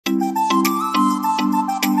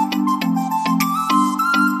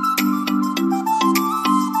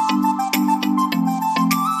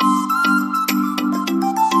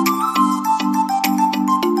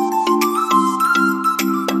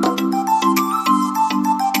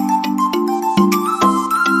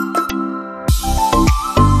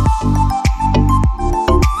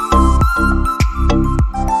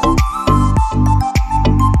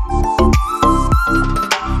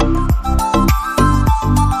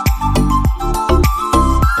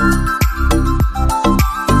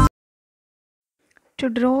To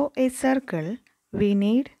draw a circle, we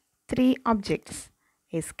need three objects: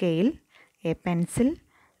 a scale, a pencil,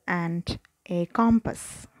 and a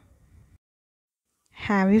compass.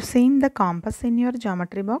 Have you seen the compass in your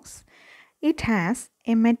geometry box? It has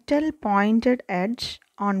a metal pointed edge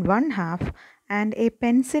on one half and a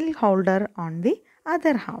pencil holder on the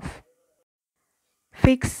other half.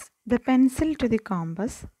 Fix the pencil to the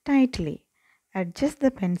compass tightly. Adjust the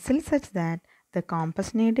pencil such that the compass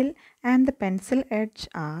needle and the pencil edge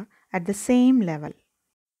are at the same level.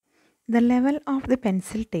 The level of the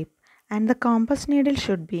pencil tip and the compass needle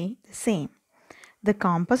should be the same. The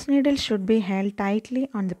compass needle should be held tightly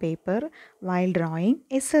on the paper while drawing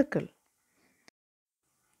a circle.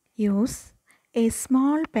 Use a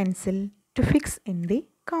small pencil to fix in the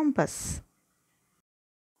compass.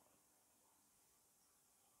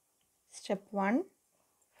 Step 1.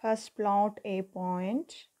 First plot a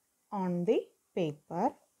point on the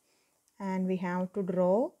paper and we have to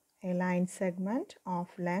draw a line segment of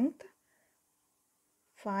length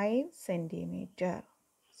 5 centimeter.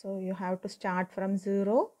 So you have to start from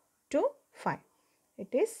 0 to 5. It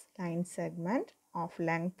is line segment of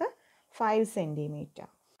length 5 centimeter.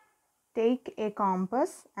 Take a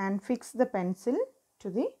compass and fix the pencil to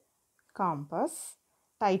the compass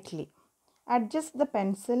tightly. Adjust the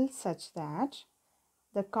pencil such that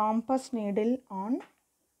the compass needle on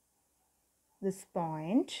this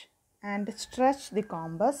point and stretch the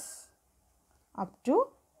compass up to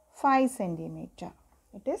 5 centimeter.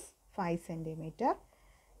 It is 5 centimeter.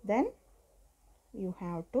 Then you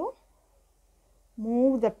have to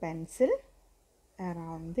move the pencil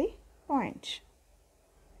around the point.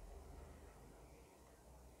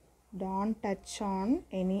 Don't touch on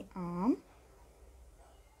any arm.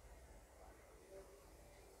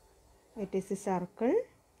 It is a circle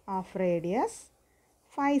of radius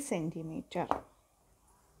 5 centimeter.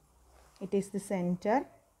 It is the center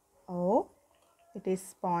O. It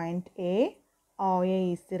is point A.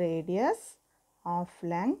 OA is the radius of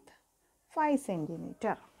length 5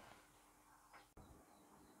 centimeter.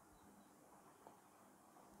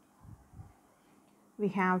 We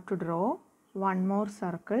have to draw one more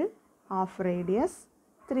circle of radius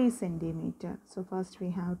 3 centimeter. So first we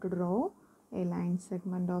have to draw a line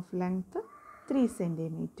segment of length 3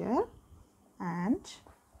 centimeter and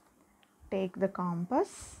take the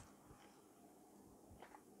compass,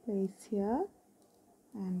 place here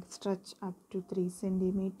and stretch up to 3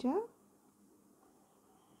 centimeter.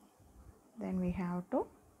 Then we have to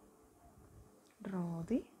draw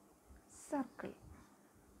the circle.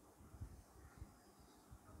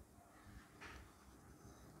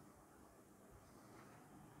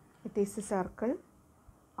 It is a circle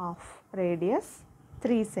of radius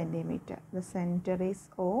 3 centimeter. The center is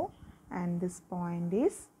O and this point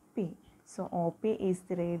is P. So OP is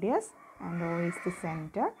the radius and O is the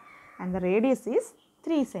center and the radius is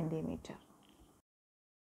 3 centimeter.